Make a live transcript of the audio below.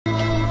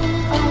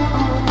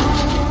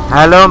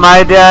Hello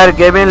my dear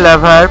gaming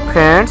lover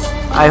friends,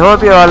 I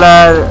hope you all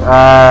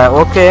are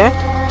okay.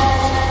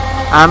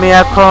 আমি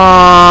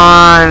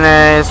এখন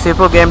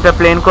সিফু গেমটা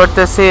plane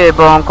করতেছি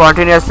এবং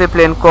কন্টিনিউয়াসলি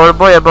প্লেন করব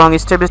এবং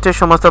স্টেপ বাই স্টেপ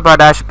সমস্ত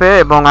পার্ট আসবে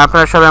এবং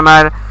আপনারা সবাই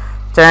আমার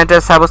চ্যানেলটা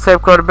সাবস্ক্রাইব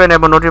করবেন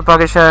এবং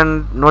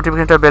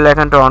নোটিফিকেশনটা বেল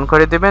আইকনটা অন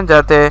করে দিবেন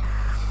যাতে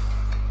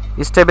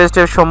স্টেপ বাই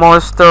স্টেপ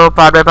সমস্ত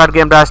পার্ট বাই পার্ট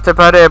গেমটা আসতে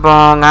পারে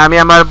এবং আমি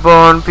আমার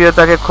বোন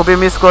প্রিয়তাকে খুবই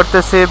মিস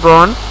করতেছি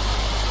বোন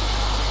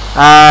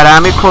আর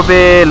আমি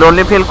খুবই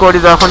লোনলি ফিল করি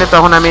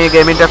তখন আমি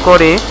গেমিংটা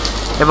করি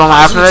এবং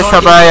আপনারা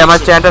সবাই আমার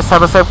চ্যানেলটা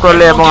সাবস্ক্রাইব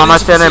করলে এবং আমার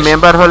চ্যানেল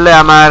মেম্বার হলে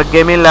আমার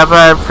গেমিং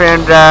লাভার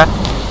ফ্রেন্ডরা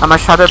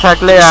আমার সাথে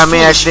থাকলে আমি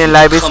একদিন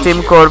লাইভ স্ট্রিম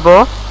করব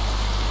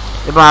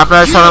এবং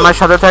আপনারা সবাই আমার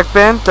সাথে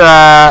থাকবেন তো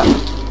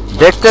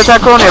দেখতে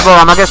থাকুন এবং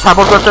আমাকে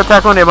সাপোর্ট করতে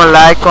থাকুন এবং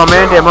লাইক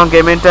কমেন্ট এবং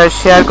গেমিংটা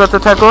শেয়ার করতে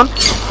থাকুন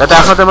যাতে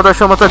আপনাদের মতো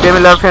সমস্ত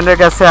গেমিং লাভার ফ্রেন্ডের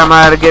কাছে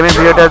আমার গেমিং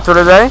ভিডিওটা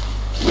চলে যায়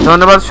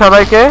ধন্যবাদ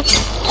সবাইকে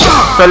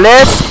so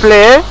let's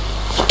play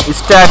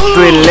start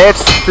to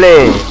let's play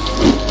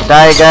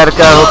tiger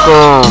का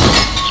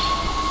हुकुम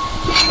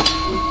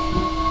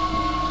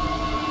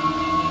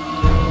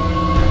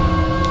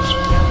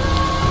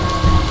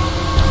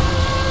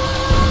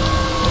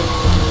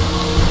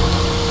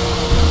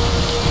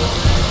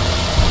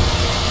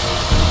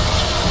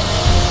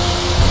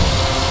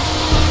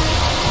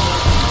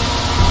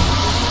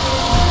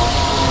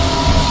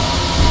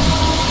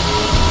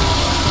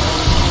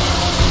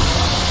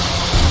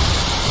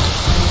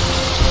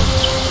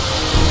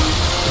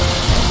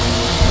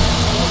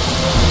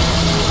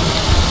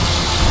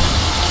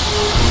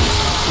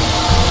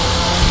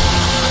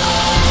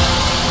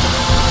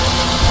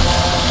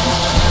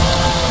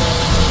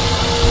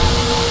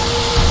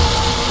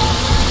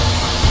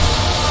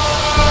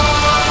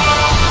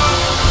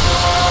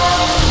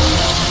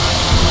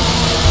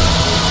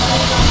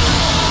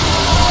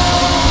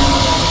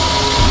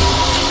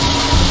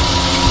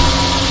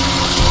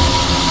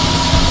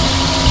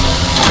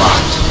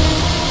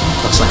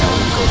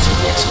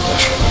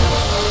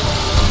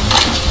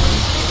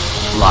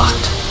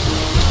Locked.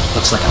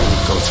 Looks like I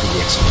won't go through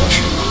the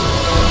exhibition.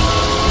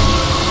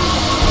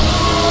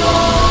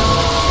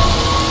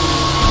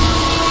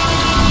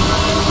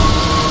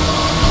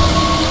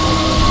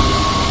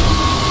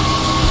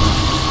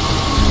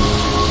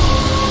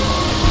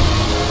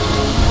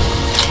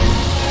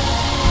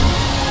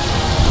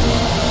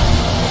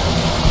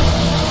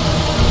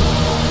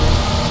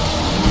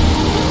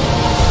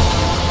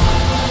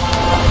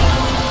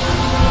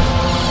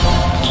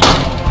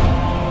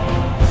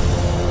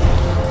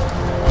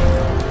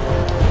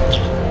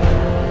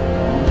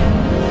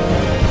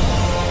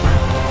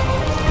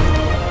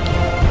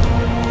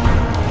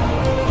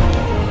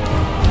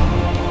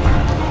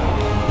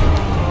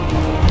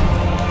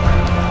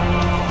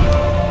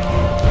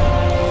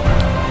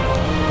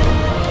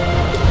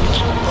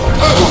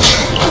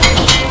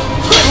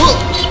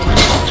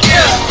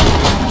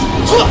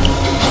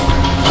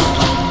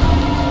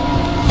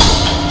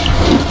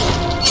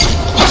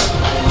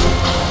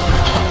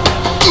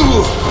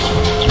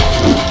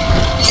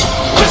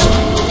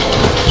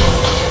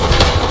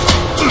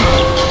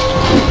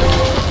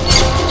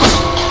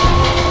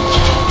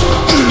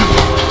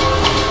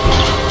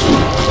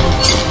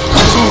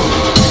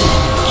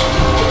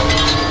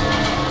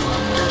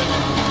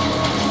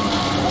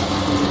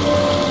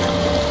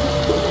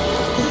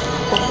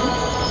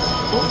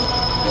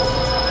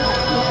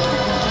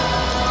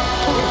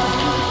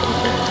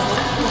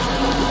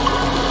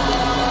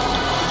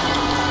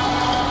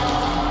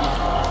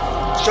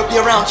 Should be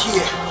around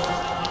here.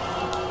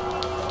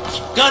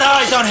 Got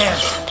eyes on him.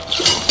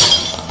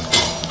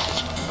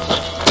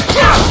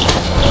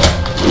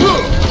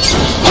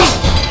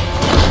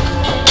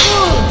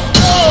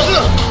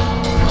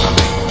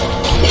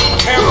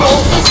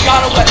 Careful, he's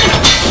got a weapon.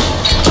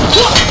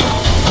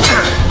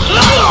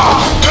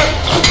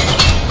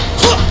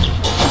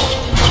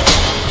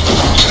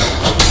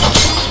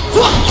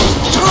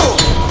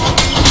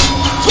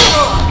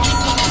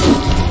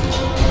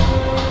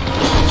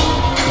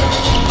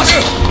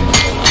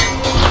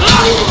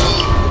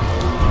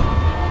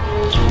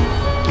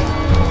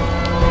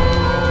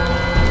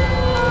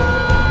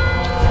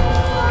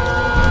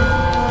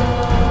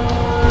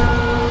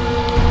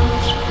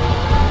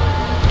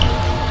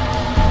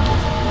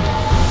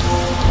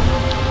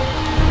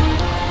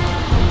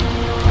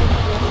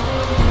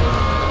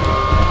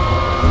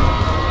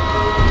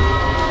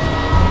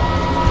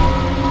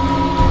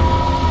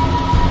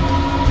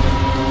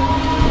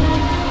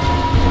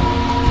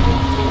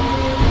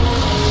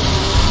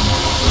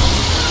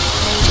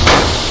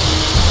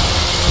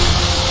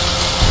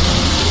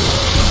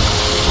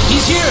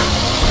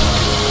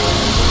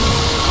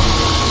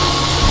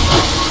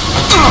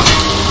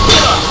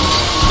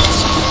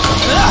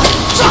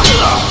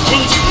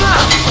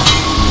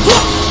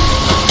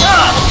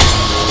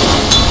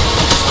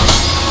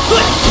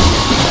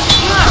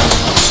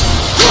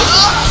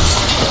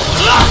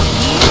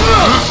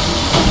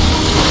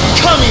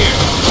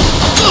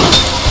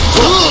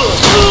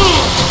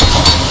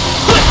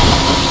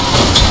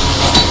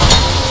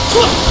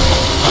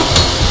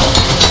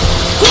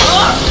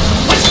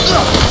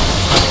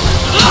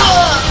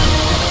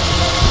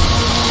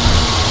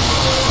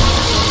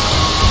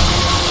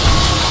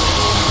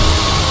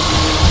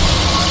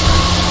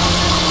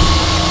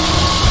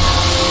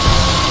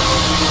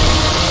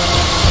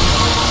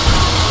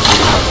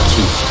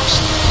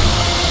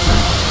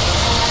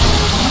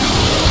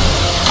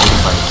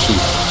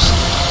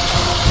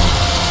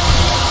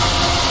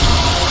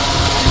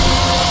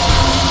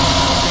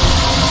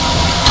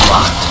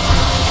 Locked.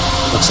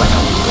 Looks like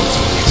I need to go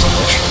through the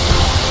exhibition.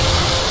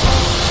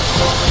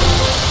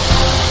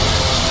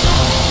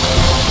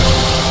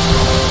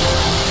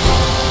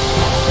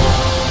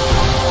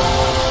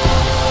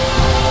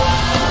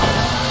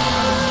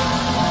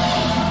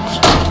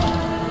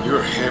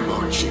 You're him,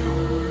 aren't you?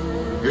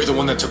 You're the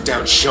one that took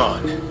down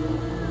Sean.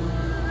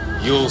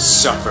 You'll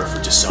suffer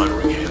for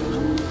dishonoring him.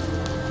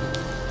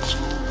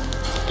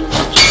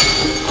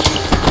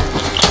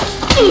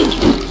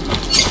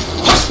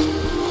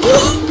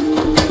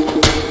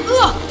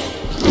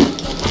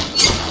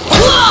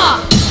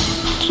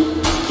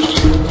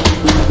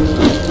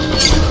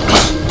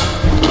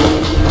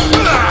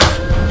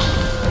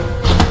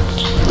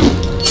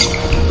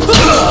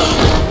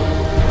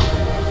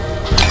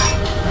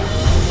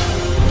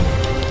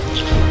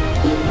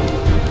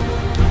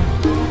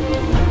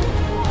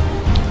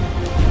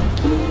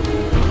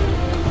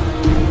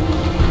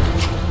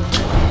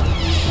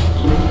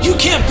 You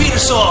can't beat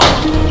us all!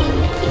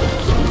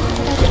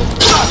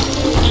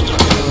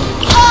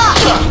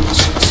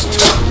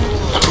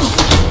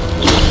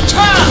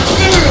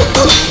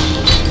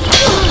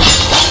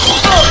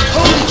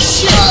 Holy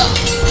shit!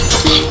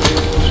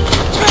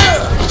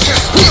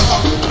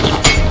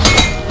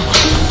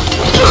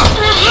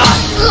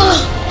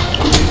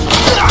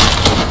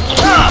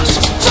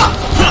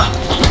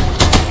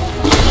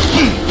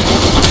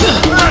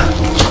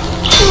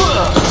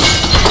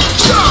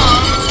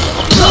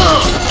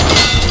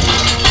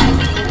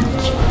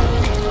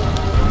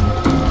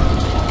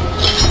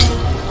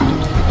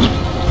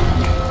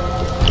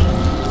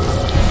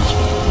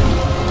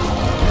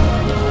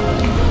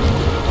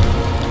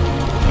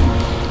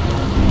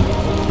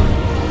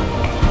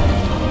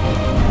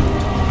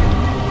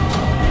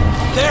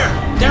 There!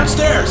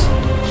 Downstairs!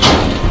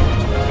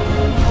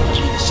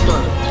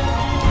 Start.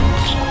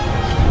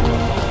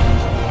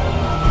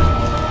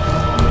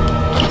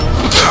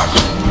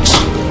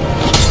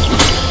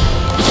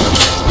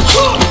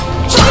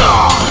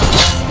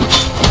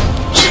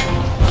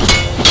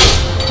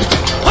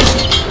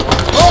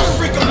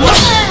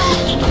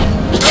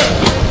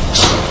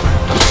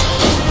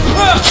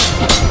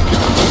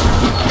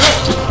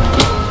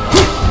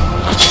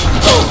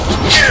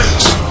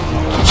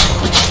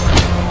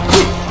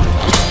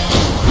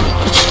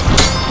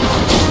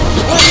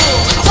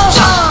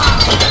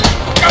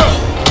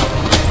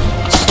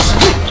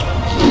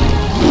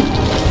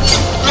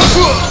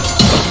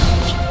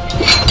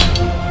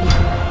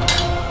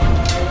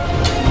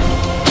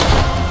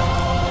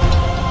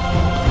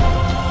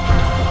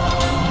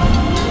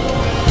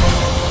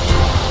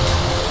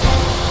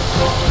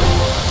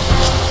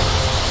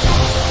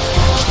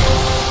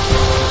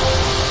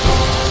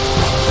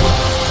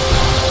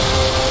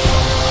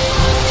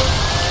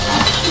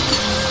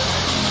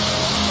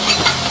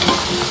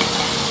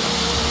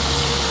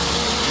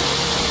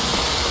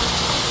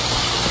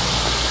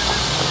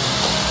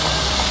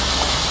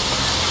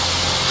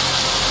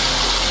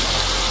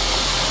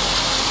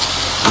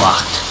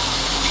 Locked.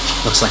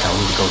 Looks like I'll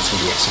need to go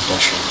through the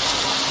exhibition.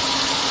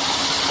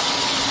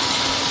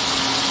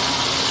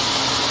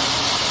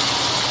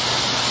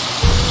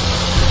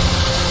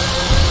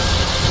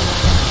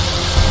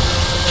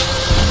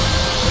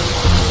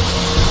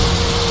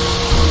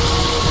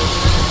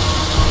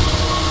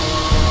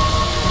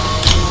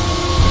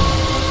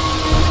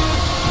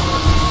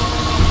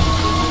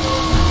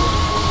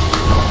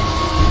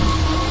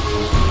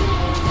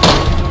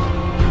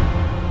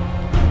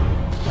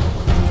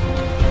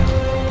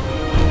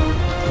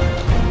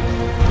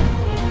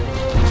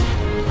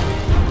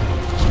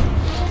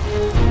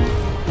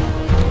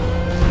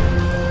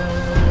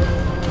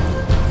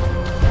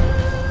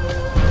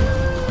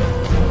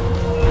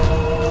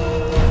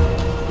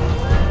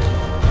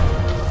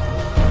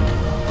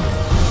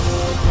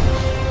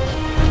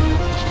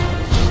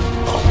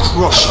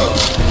 Crush you.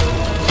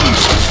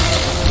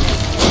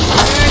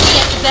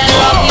 Get the better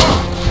of you.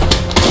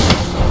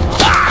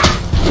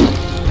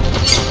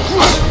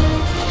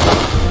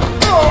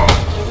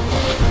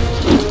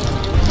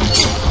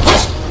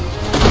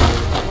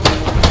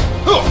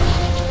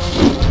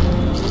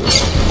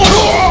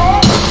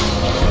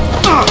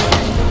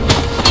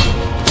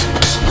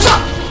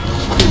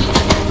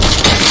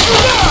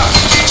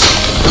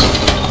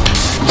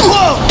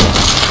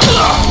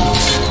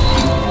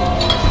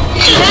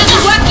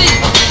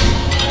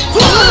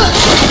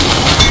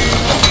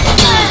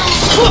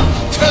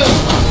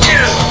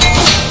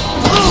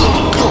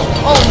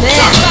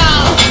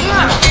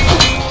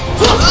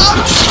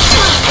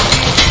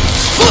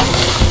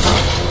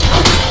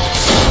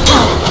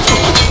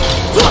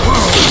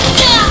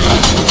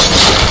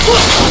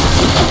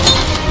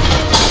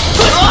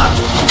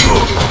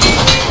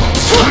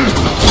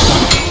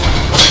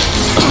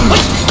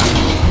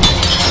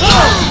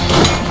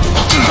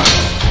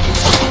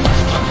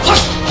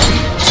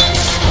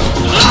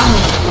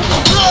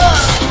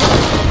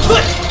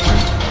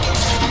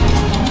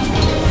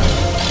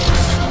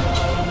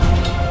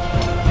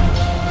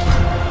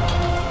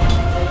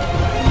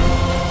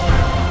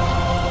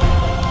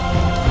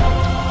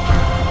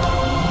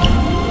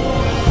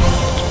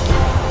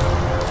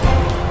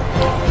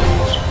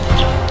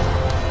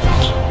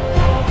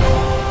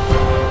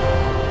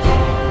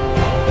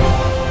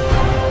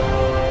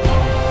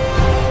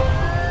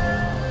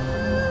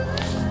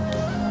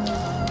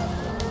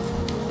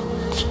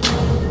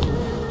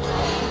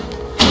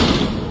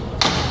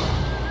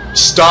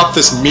 stop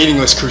this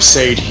meaningless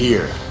crusade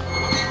here.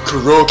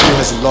 Kuroki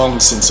has long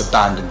since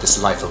abandoned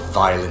this life of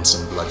violence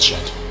and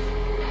bloodshed.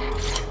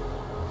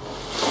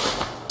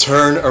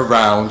 Turn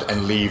around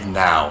and leave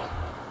now.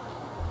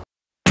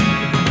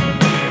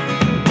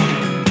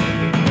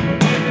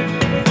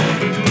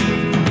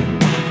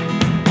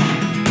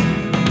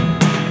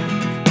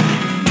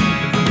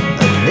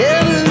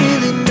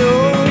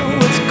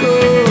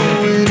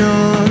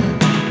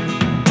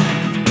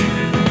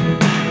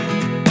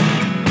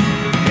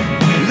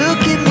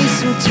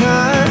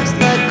 Sometimes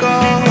like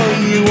all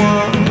you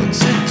want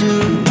to do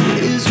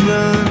is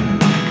run.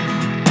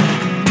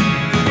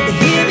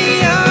 Hear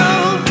me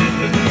out,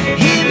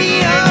 hear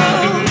me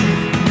out.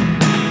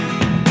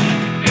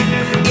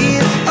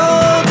 If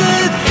all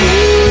the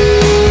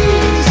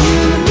things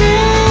you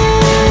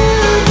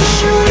never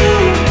show,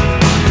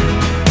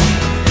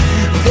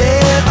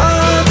 there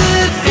are the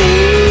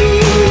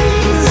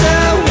things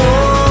I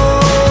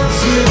want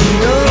to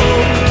know.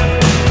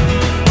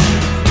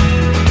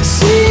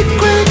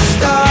 Secrets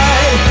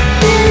start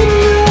in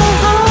your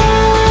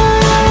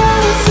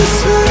heart so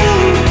slow.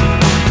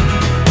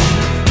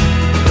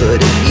 But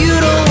if you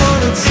don't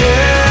wanna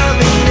tell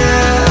me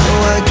now,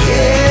 I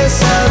guess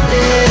I'll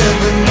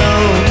never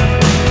know.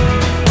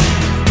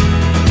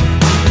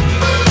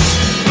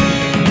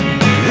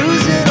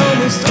 Losing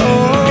almost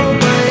all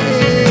my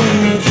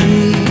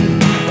energy.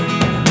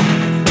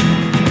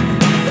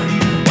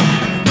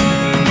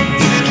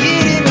 It's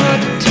getting hard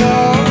to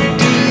talk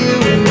to you,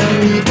 and I'm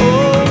the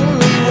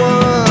only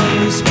one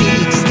who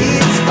speaks.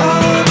 It's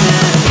all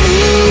the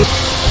things.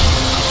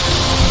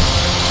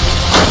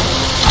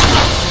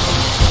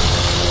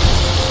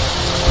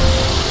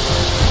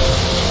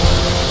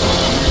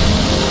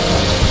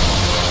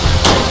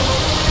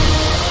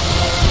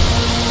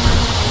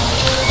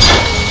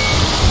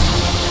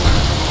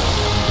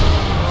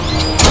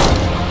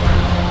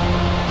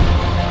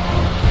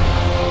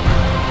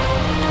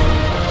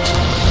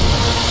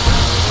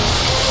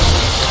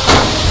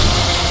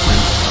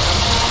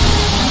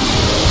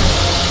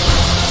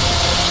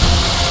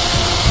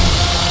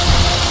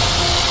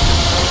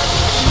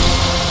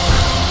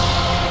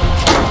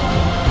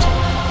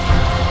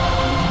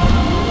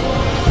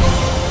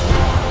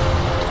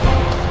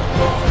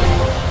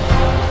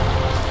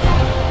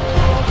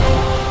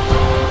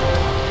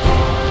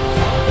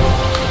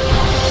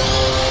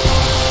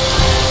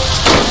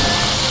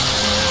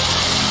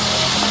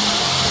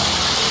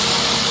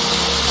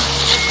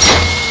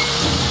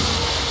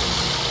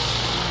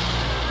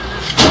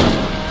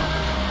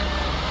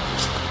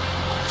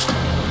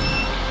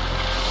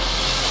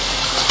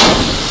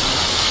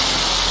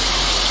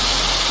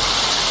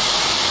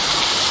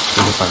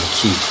 Need to find the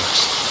key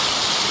first.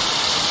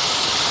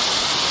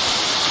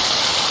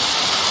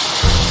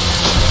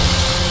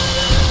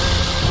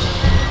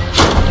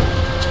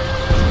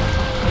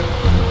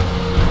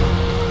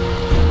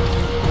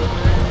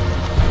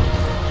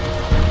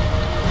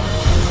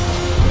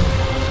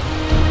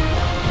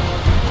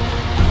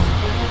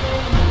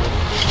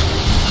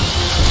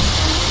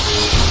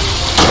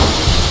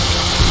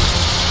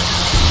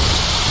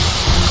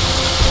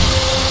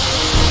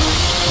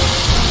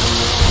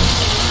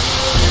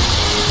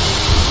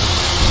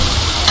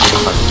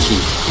 Find the key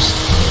first.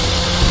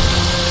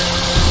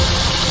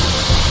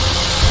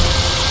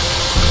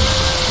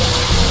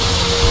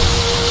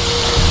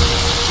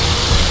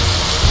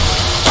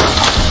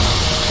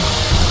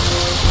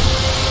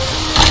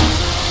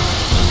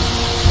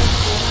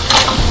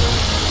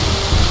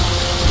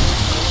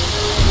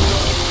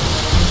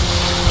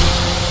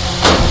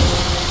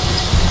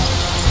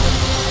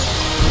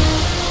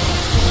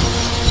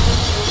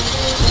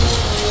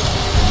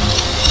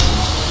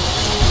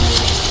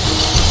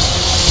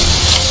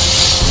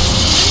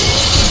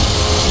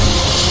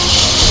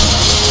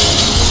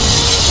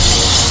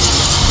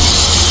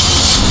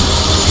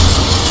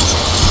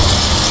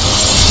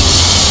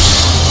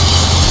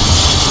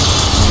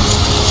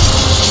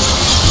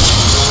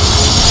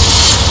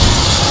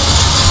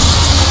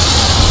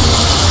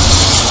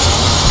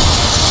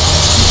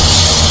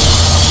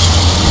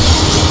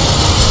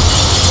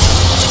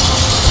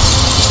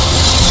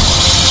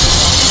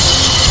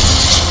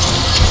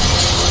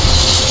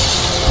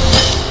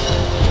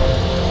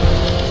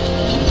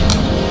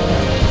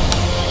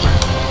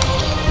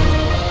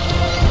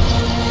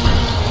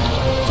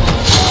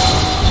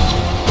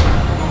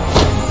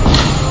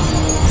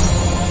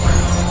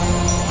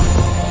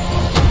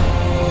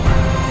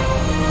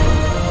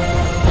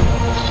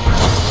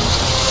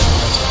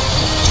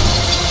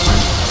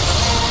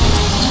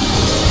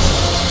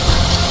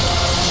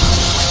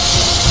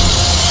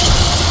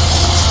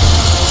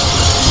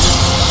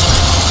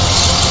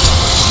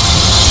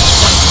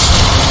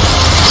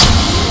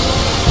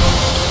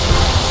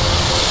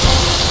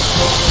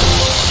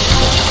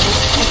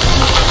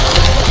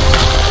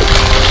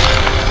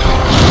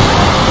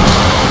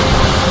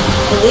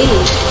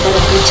 Believe that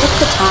if we took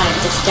the time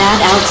to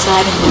stand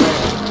outside in the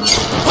world,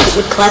 it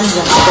would cleanse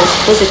us both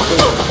physically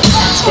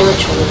and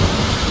spiritually.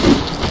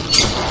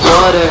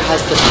 Water has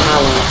the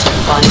power to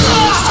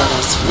finally set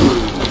us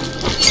free.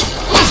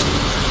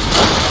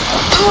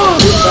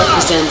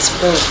 represents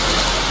birth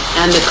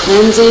and the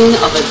cleansing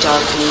of a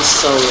darkened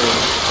soul.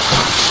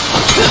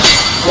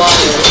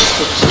 Water is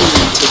the key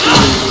to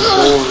being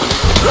reborn.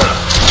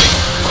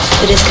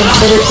 It is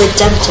considered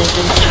redemptive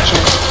in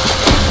nature.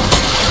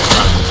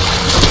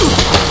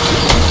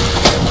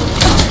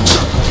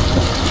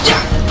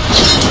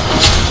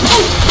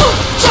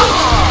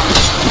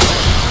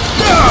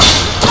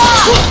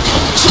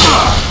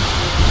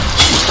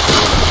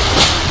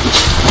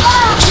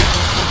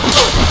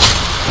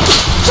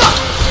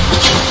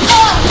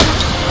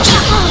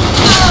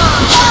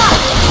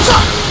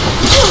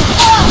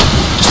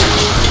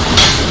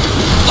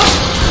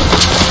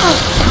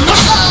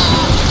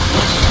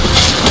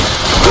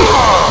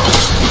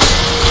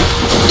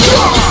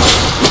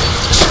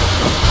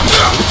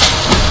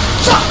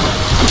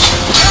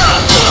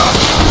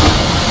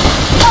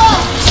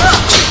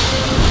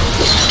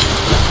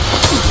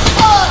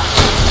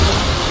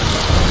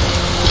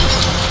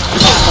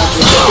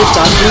 The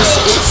darkness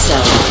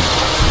itself,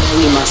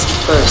 we must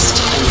first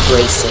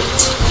embrace it,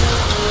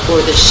 for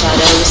the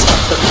shadows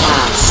of the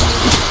past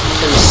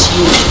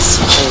consume us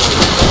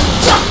whole.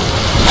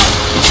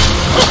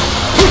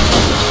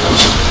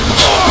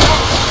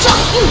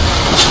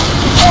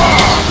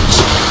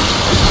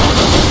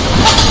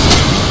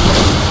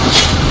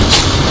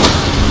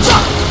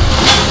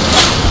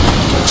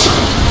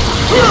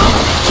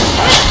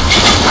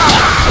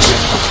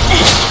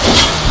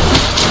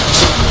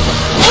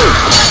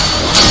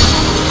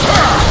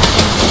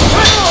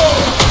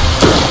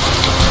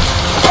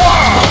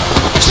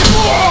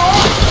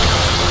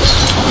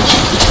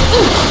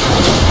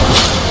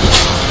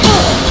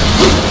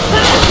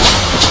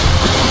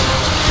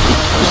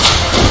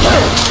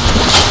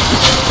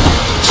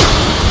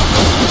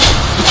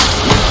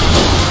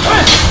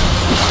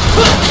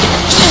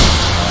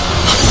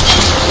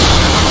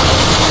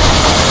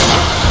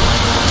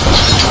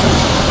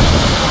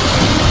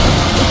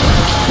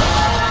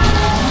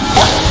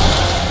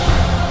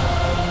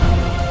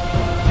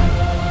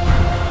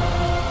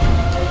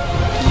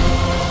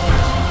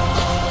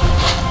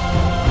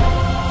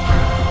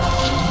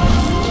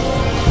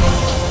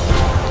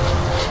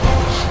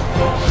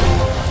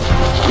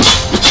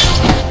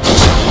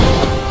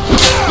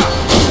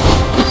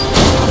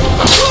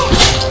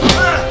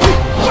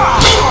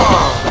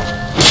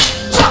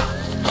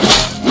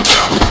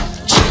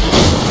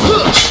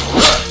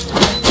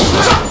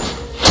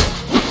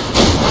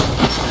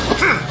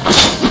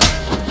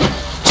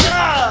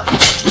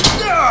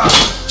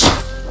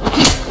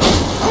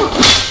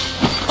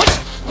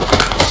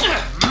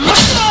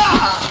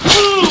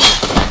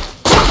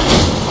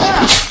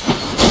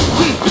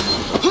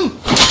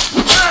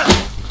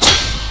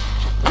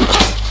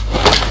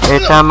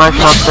 এটা আমার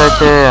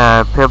সবচাইতে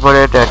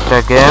favourite একটা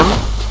game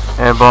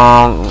এবং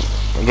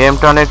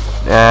গেমটা অনেক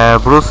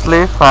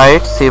Bruce Lee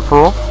fight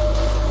সিফু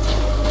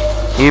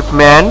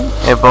Ip Man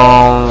এবং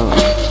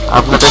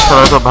আপনাদের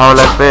সবার খুব ভালো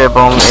লাগবে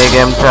এবং এই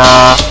গেমটা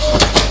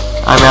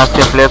আমি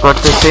আজকে প্লে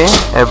করতেছি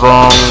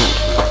এবং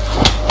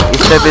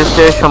স্টেপ বাই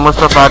স্টেপ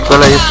সমস্ত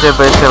পার্টগুলো স্টেপ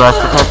বাই স্টেপ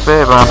আসতে থাকবে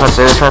এবং আপনারা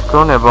দেখতে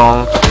থাকুন এবং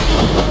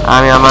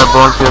আমি আমার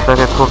বোন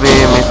প্রিয়তাকে খুবই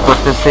মিস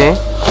করতেছি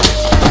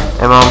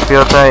এবং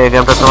প্রিয়তা এই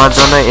গেমটা তোমার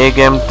জন্য এই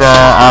গেমটা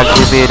 8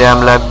 জিবি র্যাম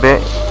লাগবে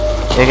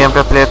এই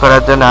গেমটা প্লে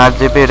করার জন্য 8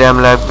 জিবি র্যাম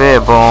লাগবে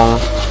এবং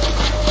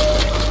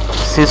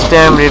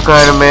সিস্টেম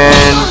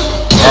রিকোয়ারমেন্ট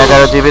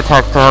 11 জিবি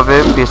থাকতে হবে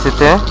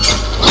পিসিতে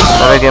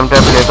তবে গেমটা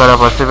প্লে করা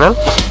পসিবল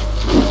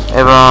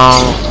এবং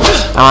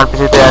আমার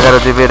পিসিতে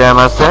 11 জিবি র্যাম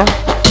আছে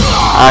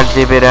 8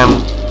 জিবি র্যাম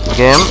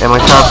গেম এবং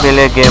সব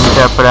মিলে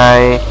গেমটা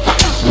প্রায়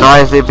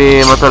 9 জিবি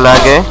মতো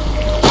লাগে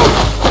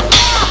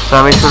তো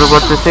আমি শুরু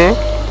করতেছি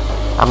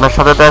আপনার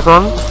সাথে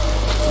থাকুন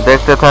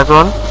দেখতে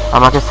থাকুন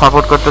আমাকে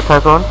সাপোর্ট করতে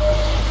থাকুন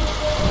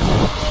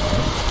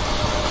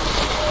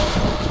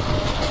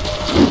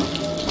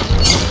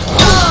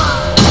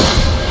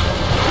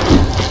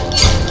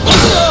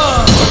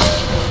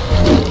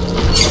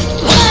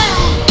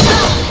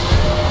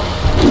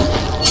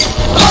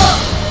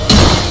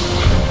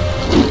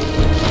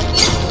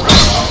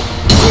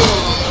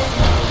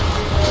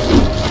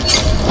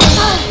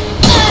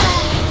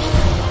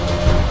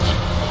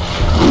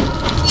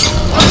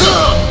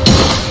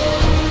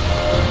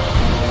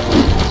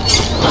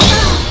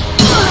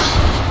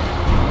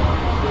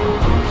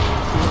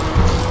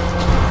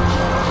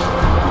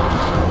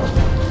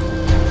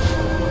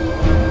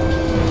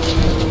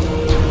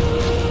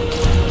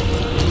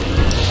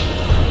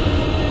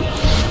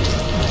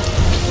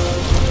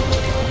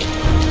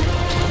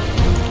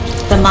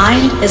The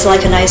mind is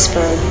like an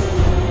iceberg.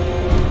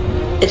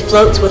 It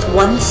floats with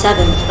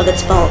 1/7 of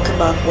its bulk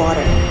above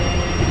water.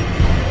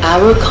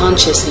 Our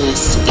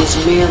consciousness is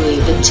merely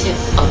the tip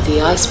of the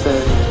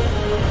iceberg.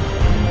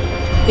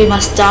 We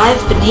must dive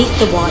beneath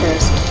the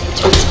waters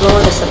to explore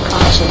the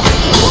subconscious,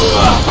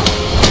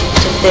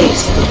 to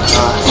face the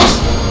past.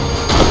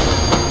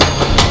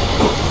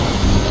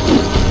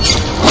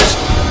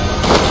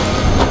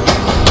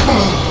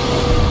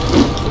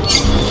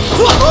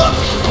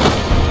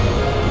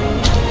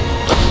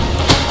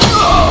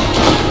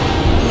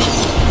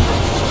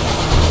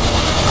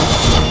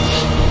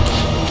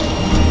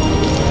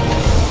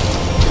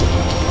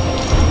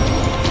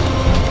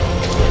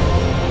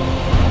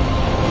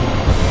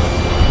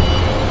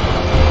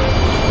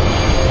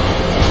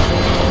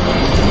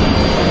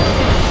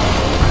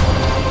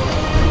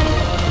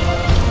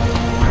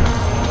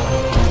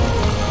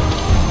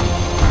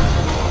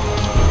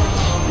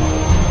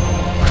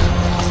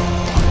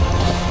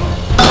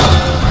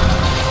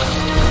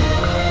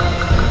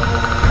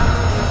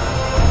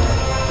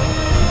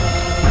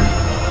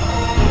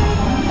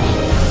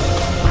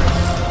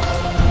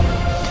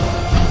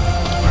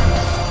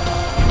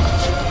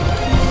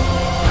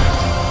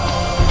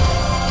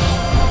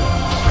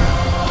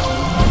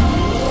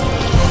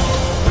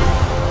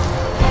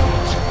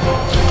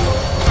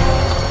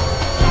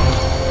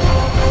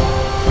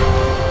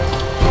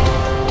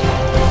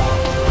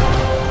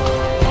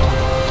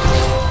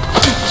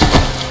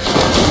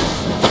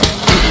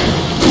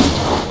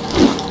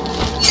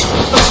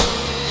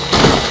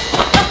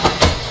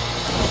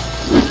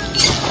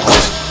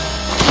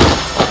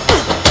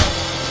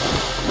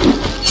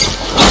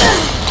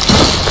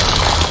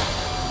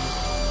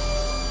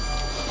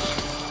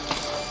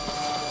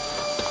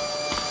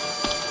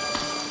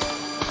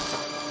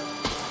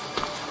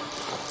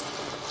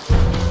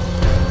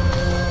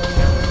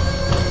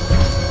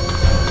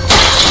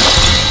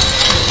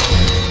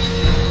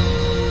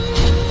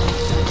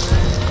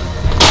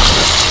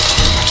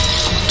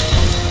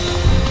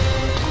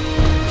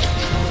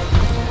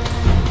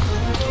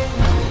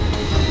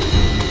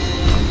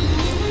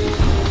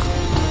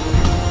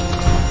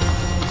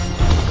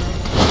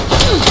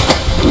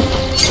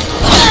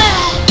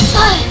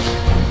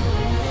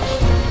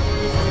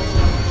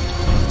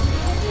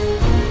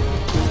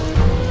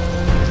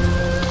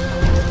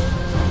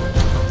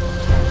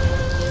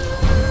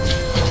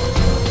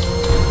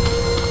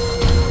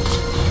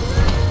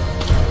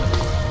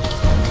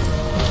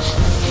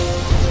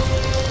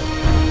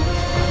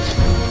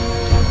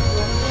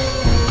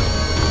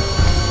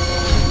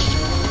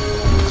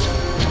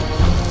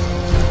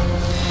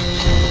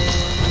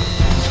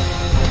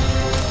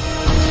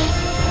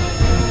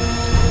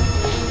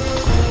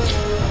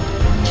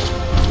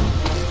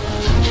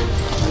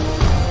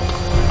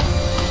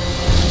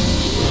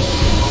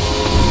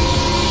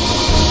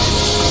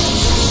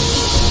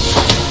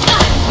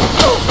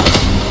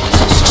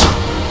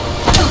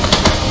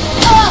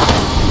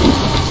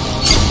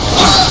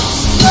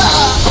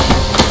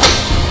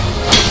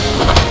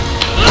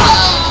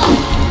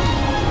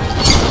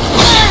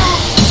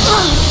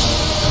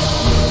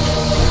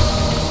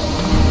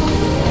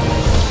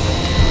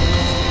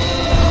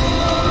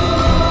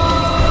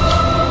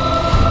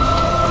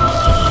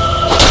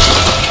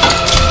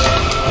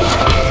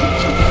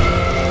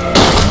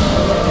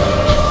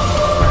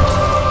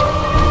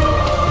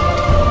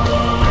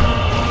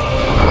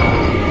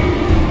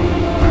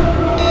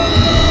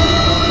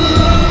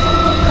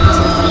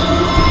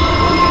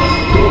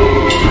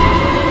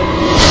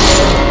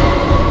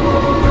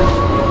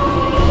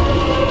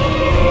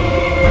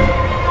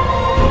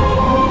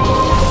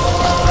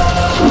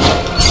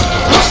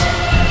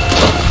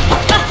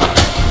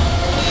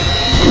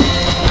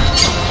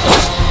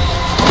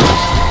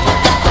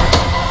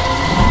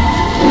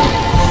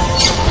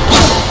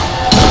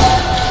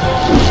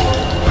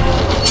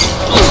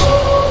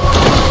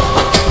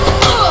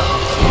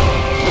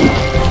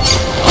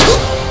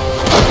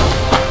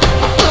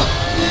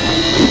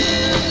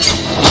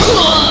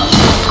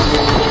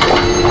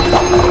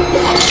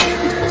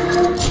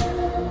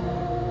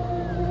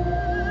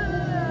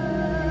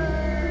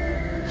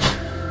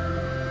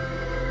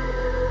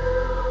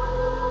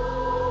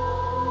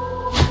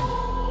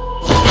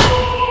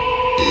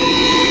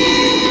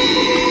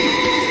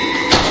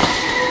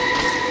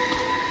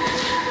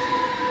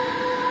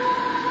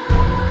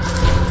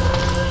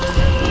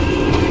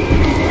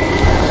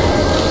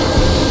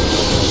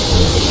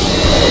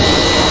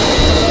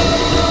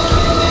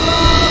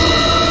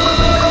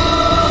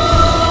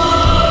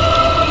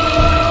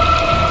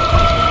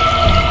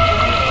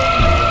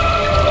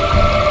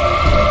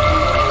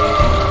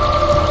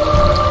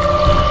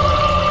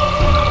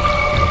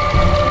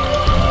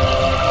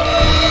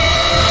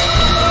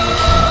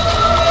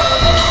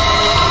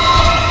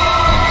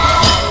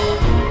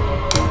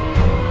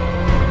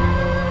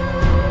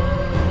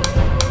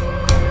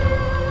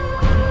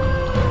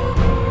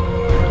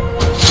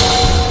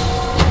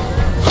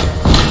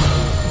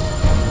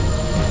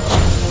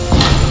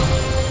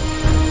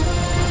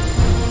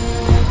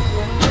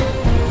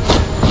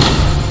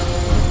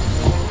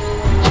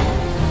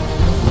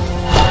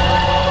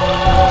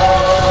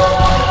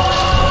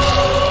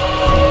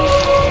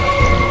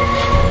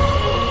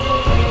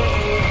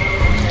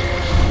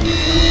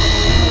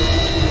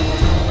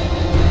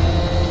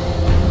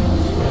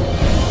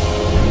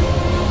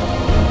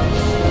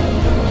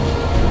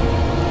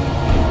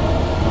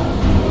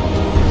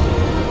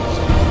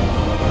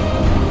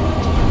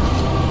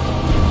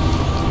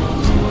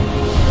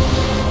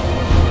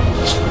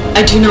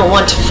 do not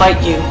want to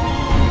fight you.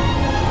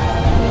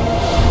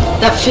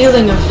 That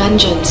feeling of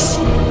vengeance,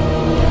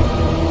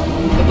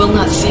 it will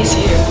not cease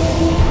here.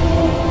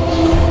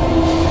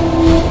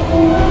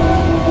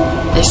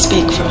 I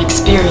speak from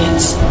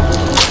experience.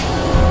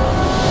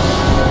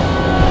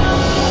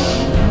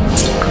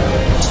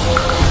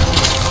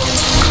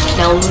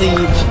 Now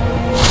leave,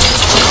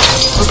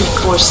 or be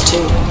forced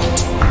to.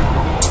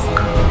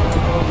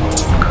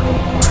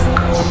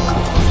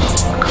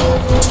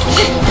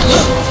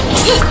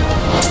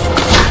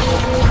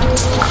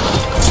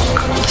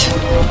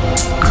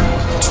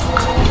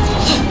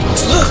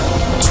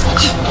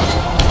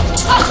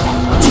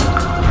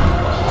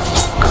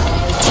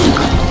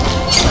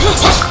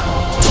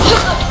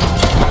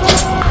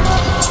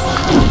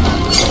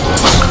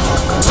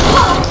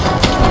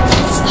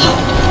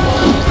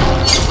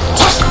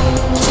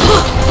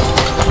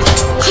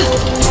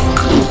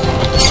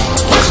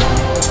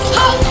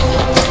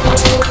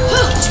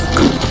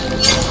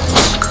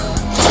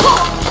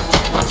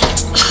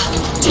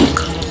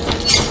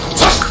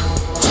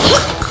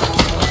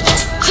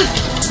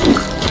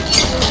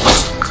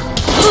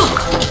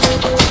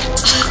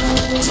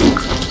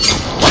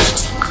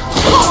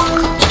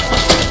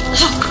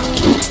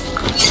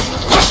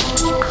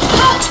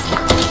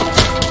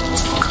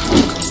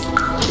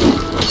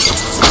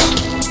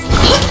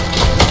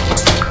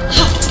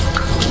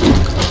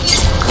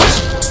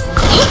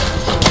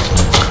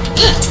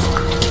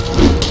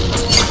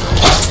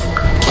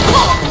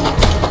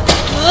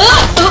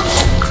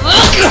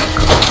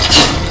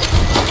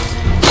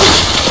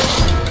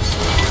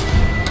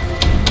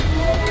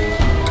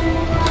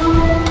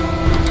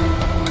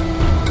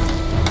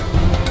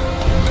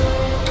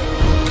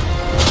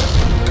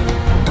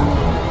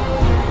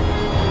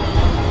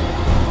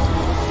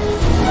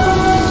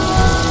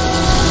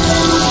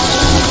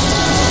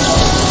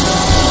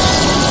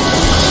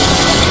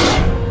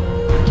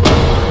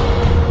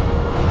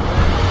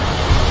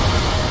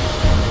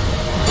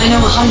 I know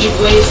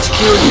 100 ways to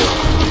kill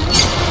you.